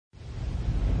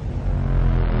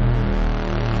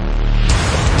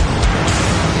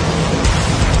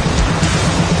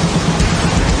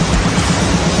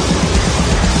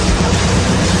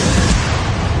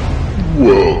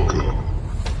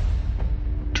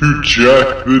to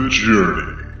Jack the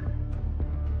Journey.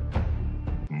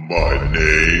 My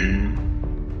name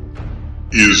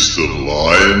is the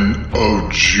Lion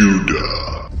of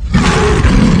Judah.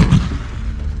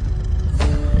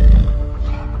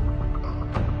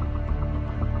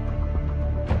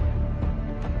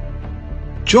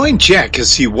 Join Jack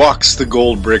as he walks the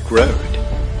Gold Brick Road.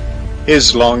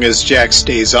 As long as Jack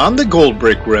stays on the Gold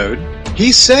Brick Road,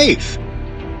 he's safe.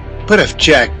 But if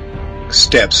Jack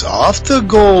steps off the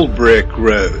Gold Brick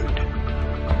Road,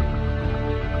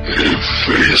 he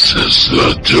faces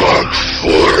the dark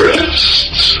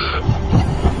forest.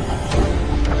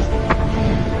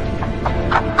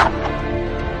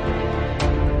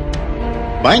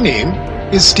 My name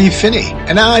is Steve Finney,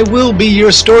 and I will be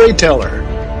your storyteller.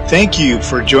 Thank you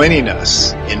for joining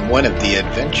us in one of the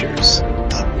adventures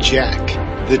of Jack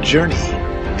the Journey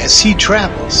as he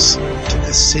travels to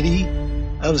the city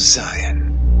of Zion.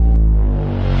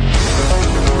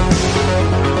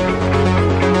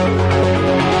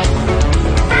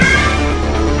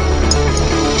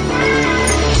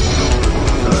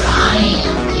 I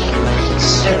am the great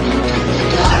servant of the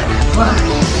dark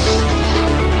forest.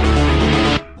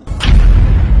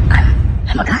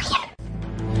 I'm a guardian.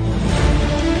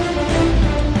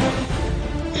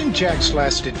 In Jack's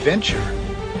last adventure,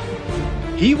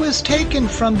 he was taken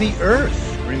from the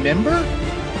earth, remember?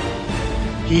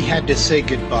 He had to say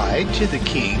goodbye to the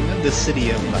king of the City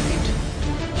of Light.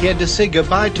 He had to say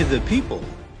goodbye to the people.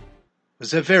 It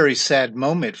was a very sad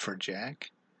moment for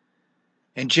Jack.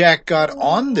 And Jack got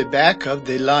on the back of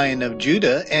the Lion of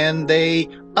Judah, and they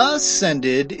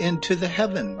ascended into the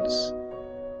heavens.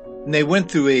 And they went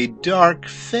through a dark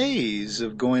phase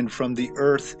of going from the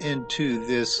earth into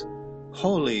this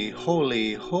holy,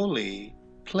 holy, holy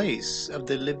place of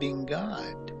the living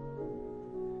God.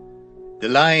 The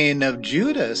Lion of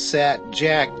Judah sat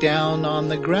Jack down on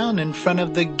the ground in front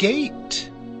of the gate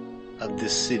of the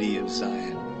city of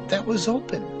Zion that was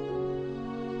open.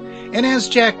 And as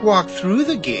Jack walked through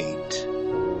the gate,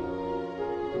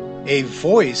 a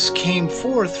voice came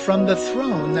forth from the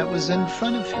throne that was in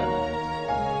front of him.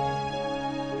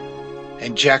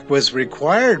 And Jack was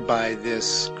required by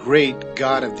this great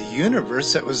God of the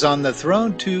universe that was on the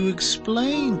throne to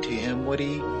explain to him what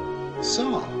he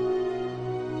saw.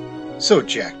 So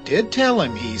Jack did tell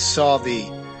him he saw the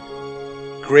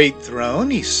great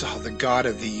throne, he saw the God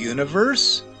of the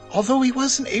universe. Although he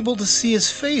wasn't able to see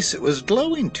his face, it was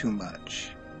glowing too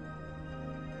much.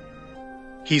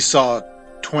 He saw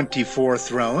 24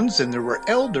 thrones, and there were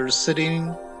elders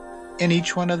sitting in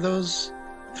each one of those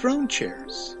throne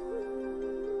chairs.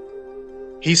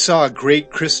 He saw a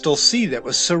great crystal sea that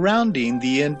was surrounding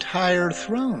the entire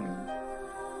throne.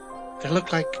 That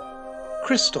looked like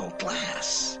crystal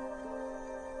glass.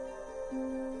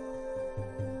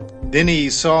 Then he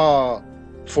saw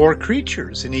 4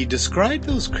 creatures, and he described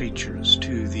those creatures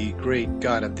to the great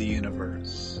God of the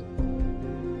universe.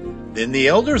 Then the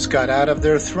elders got out of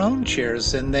their throne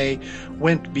chairs, and they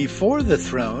went before the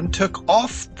throne, took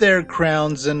off their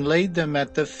crowns, and laid them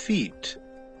at the feet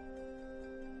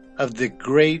of the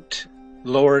great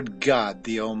Lord God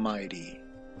the Almighty.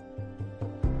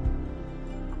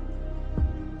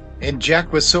 And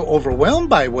Jack was so overwhelmed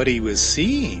by what he was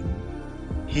seeing,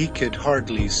 he could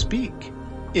hardly speak,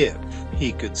 if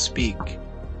he could speak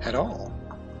at all.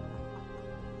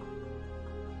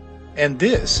 And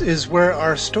this is where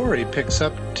our story picks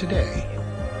up today.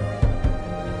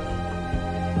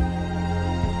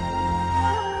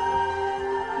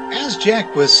 As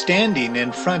Jack was standing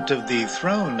in front of the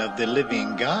throne of the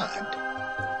living God,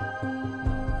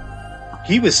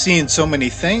 he was seeing so many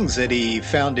things that he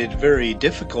found it very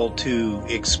difficult to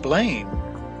explain.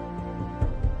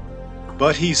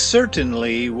 But he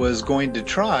certainly was going to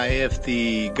try if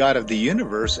the God of the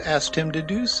universe asked him to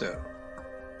do so.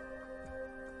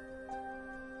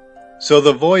 So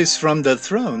the voice from the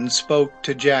throne spoke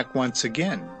to Jack once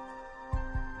again.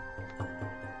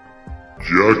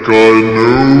 Jack, I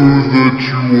know that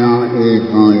you are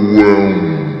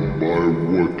overwhelmed by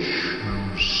what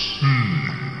you see.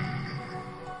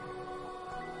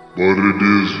 But it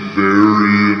is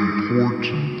very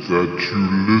important that you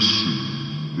listen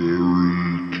very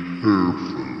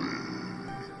carefully.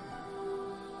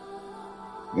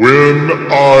 When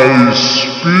I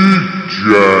speak,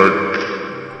 Jack,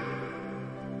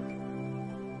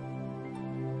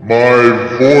 my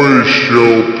voice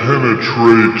shall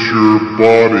penetrate your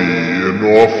body, and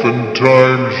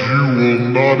oftentimes you will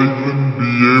not even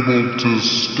be able to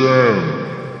stand.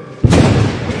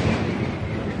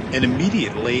 And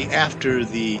immediately after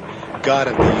the God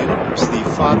of the universe, the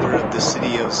Father of the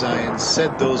city of Zion,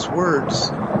 said those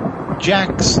words,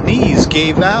 Jack's knees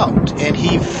gave out, and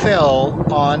he fell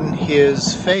on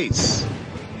his face.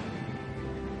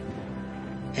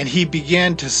 And he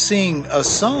began to sing a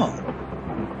song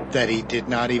that he did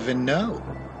not even know.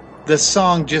 The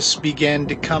song just began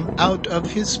to come out of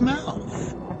his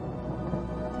mouth.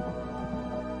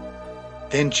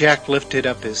 Then Jack lifted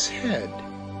up his head,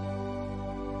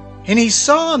 and he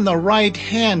saw on the right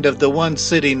hand of the one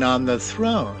sitting on the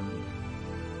throne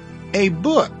a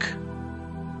book.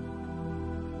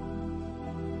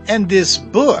 And this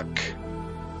book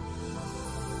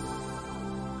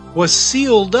was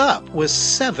sealed up with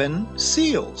 7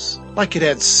 seals, like it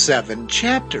had 7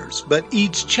 chapters, but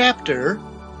each chapter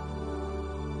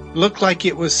looked like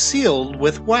it was sealed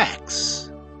with wax.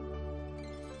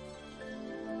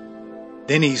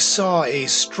 Then he saw a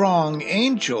strong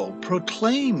angel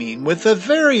proclaiming with a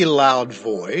very loud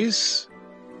voice,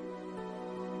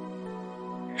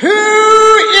 "Who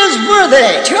is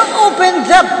worthy to open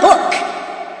the book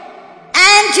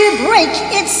and to break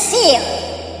its seal?"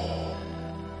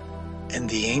 And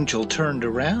the angel turned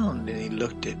around and he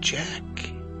looked at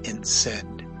Jack and said,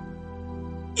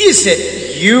 "Is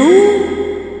it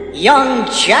you, young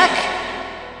Jack,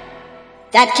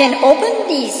 that can open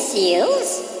these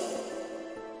seals?"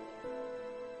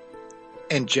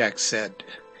 And Jack said,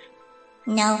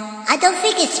 "No, I don't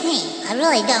think it's me. I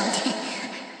really don't.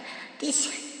 This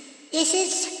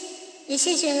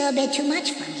is a little bit too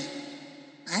much for me.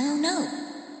 I don't know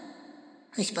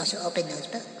who's supposed to open those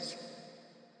books."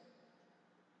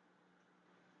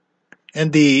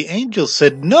 And the angel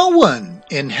said, "No one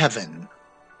in heaven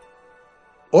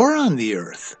or on the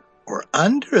earth or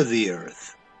under the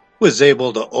earth was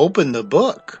able to open the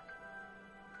book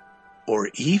or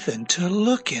even to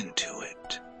look into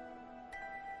it."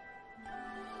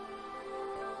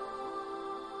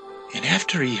 And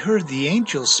after he heard the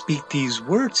angel speak these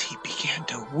words, he began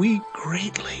to weep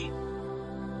greatly,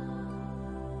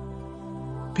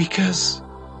 because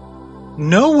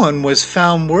no one was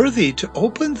found worthy to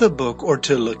open the book or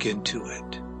to look into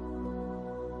it.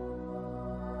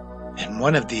 And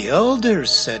one of the elders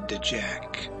said to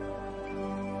Jack,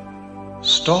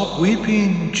 "Stop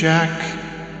weeping, Jack.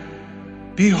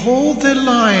 Behold the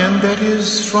Lion that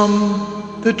is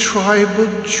from the tribe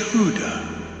of Judah,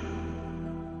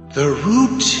 the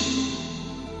root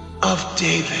of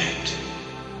David,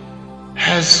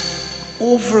 has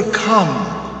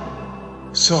overcome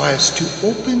so as to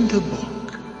open the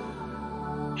book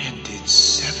and its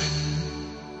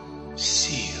 7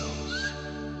 seals."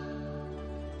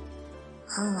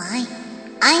 Oh,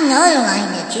 I know the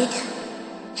Lion of Judah,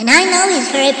 and I know he's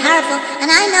very powerful,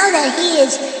 and I know that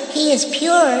he is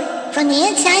pure from the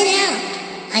inside out.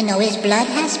 I know his blood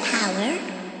has power.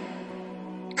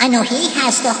 I know he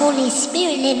has the Holy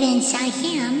Spirit living inside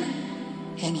him,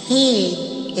 and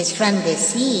he is from the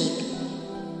seed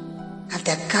of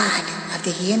the God of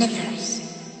the universe,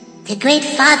 the great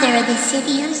Father of the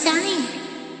city of Zion.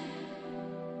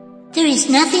 There is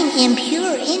nothing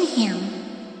impure in him.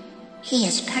 He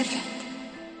is perfect.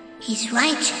 He's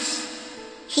righteous.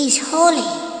 He's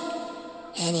holy.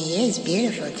 And he is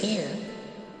beautiful too.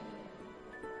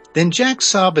 Then Jack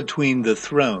saw between the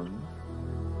throne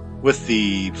with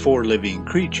the 4 living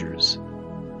creatures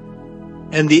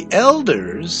and the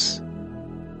elders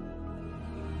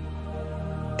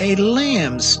a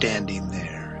lamb standing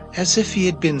there, as if he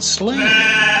had been slain.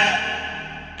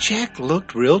 Jack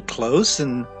looked real close,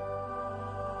 and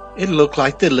it looked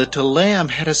like the little lamb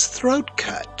had his throat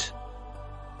cut.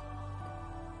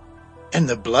 And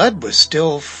the blood was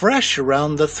still fresh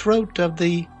around the throat of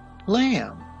the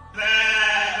lamb.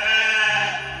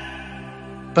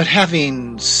 But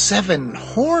having 7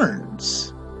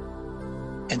 horns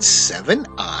and 7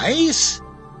 eyes,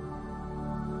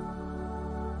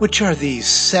 which are these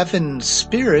 7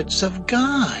 spirits of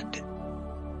God.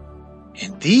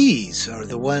 And these are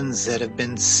the ones that have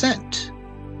been sent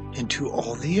into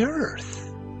all the earth.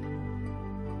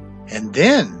 And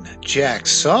then Jack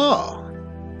saw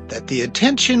that the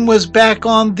attention was back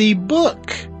on the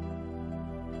book.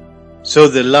 So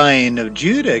the Lion of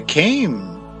Judah came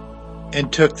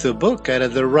and took the book out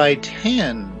of the right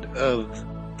hand of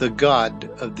the God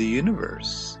of the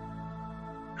universe,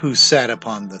 who sat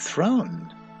upon the throne.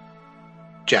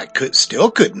 Jack still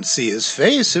couldn't see his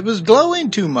face. It was glowing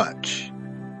too much.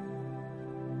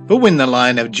 But when the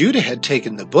Lion of Judah had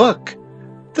taken the book,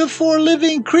 the 4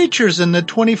 living creatures and the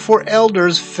 24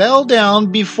 elders fell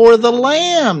down before the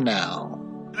Lamb now.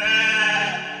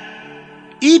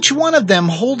 Each one of them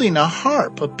holding a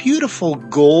harp, a beautiful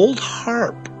gold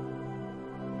harp.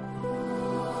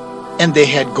 And they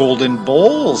had golden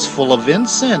bowls full of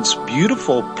incense,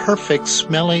 beautiful, perfect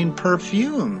smelling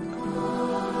perfume.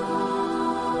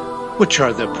 which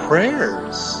are the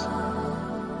prayers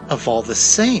of all the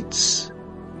saints,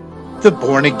 the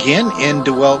born-again,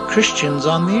 indwelt Christians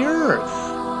on the earth.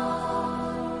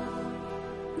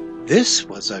 This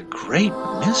was a great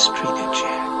mystery to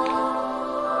Jack.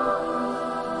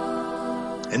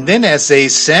 And then as they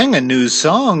sang a new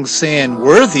song saying,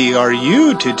 "Worthy are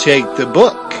you to take the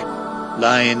book,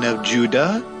 Lion of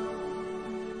Judah,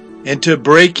 and to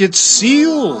break its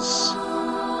seals.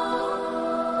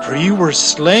 For you were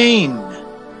slain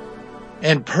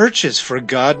and purchased for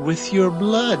God with your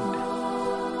blood,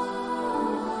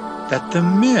 that the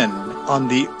men on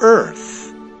the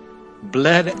earth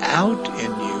bled out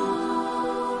in you.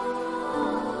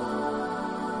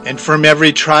 And from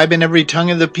every tribe and every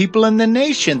tongue of the people and the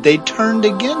nation they turned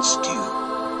against you.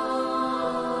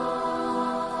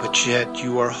 But yet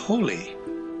you are holy.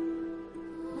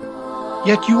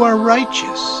 Yet you are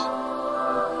righteous.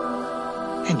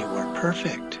 And you are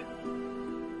perfect."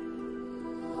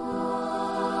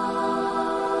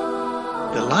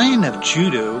 The Lion of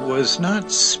Judah was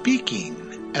not speaking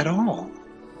at all.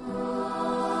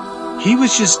 He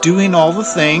was just doing all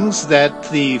the things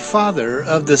that the father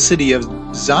of the city of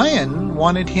Zion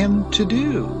wanted him to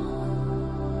do.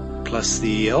 Plus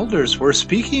the elders were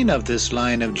speaking of this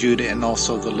Lion of Judah and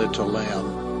also the little lamb.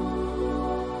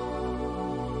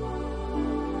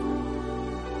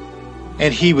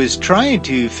 And he was trying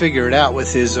to figure it out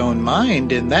with his own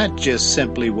mind, and that just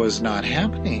simply was not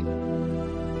happening.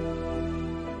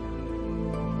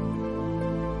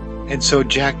 And so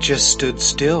Jack just stood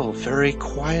still very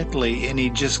quietly, and he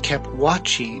just kept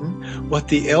watching what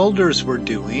the elders were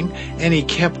doing, and he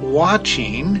kept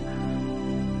watching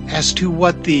as to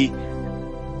what the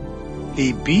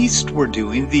beast were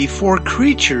doing, the four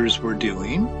creatures were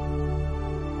doing.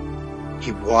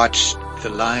 He watched the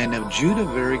Lion of Judah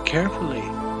very carefully,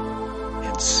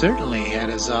 and certainly had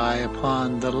his eye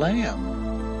upon the Lamb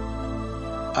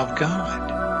of God.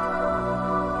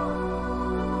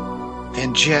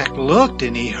 Then Jack looked,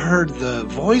 and he heard the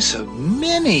voice of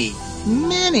many,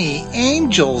 many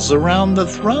angels around the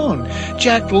throne.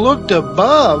 Jack looked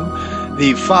above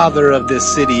the father of the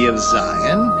city of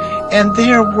Zion, and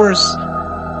there were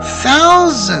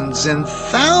thousands and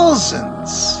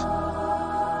thousands,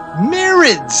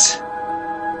 myriads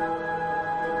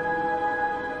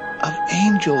of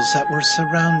angels that were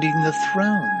surrounding the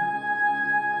throne,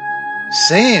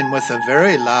 saying with a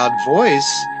very loud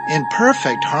voice, in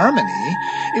perfect harmony,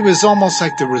 it was almost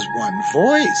like there was one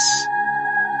voice.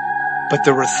 But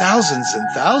there were thousands and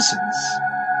thousands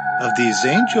of these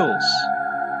angels.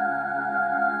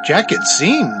 Jack had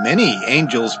seen many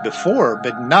angels before,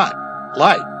 but not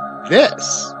like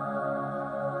this.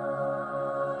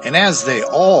 And as they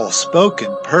all spoke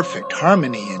in perfect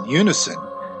harmony and unison,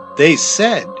 they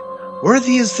said,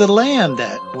 "Worthy is the Lamb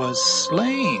that was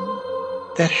slain,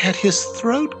 that had his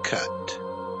throat cut,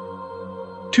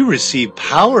 to receive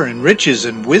power and riches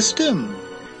and wisdom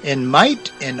and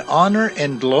might and honor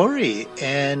and glory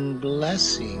and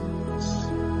blessings.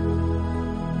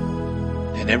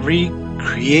 And every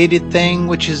created thing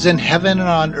which is in heaven and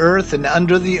on earth and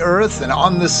under the earth and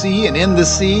on the sea and in the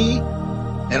sea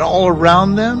and all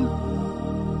around them."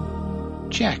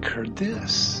 Jack heard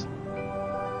this.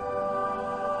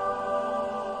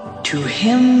 To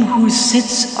him who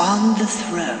sits on the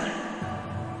throne,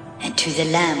 and to the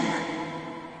Lamb,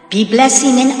 be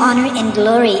blessing and honor and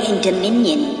glory and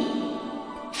dominion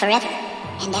forever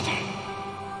and ever.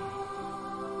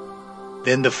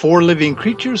 Then the four living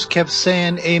creatures kept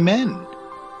saying, "Amen."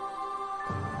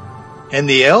 And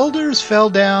the elders fell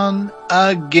down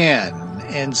again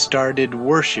and started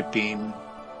worshiping,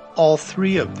 all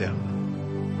three of them.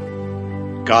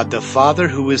 God the Father,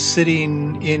 who was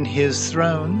sitting in his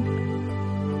throne,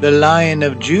 the Lion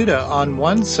of Judah on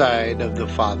one side of the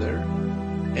Father,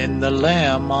 and the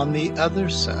Lamb on the other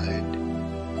side.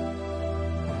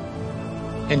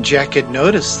 And Jack had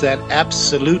noticed that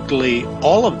absolutely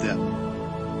all of them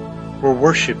were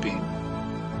worshiping.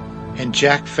 And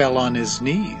Jack fell on his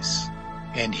knees,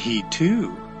 and he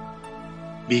too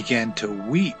began to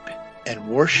weep and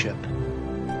worship.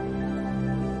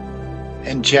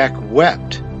 And Jack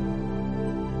wept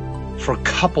for a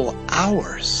couple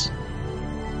hours.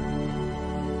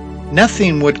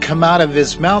 Nothing would come out of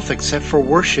his mouth except for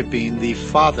worshiping the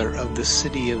Father of the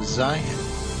city of Zion.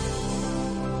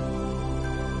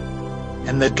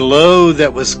 And the glow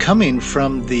that was coming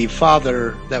from the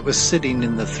Father that was sitting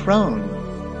in the throne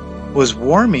was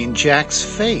warming Jack's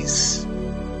face.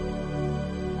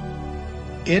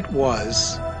 It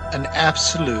was an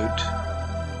absolute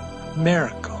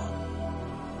miracle.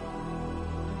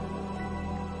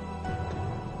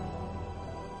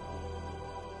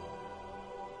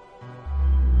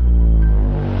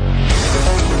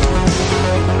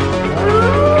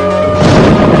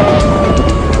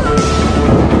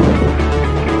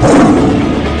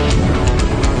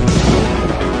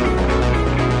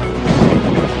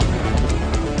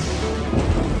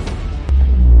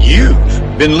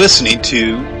 been listening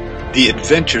to The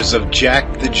Adventures of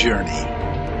Jack the Journey.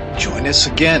 Join us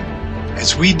again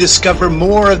as we discover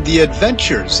more of the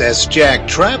adventures as Jack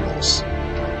travels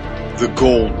the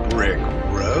Gold Brick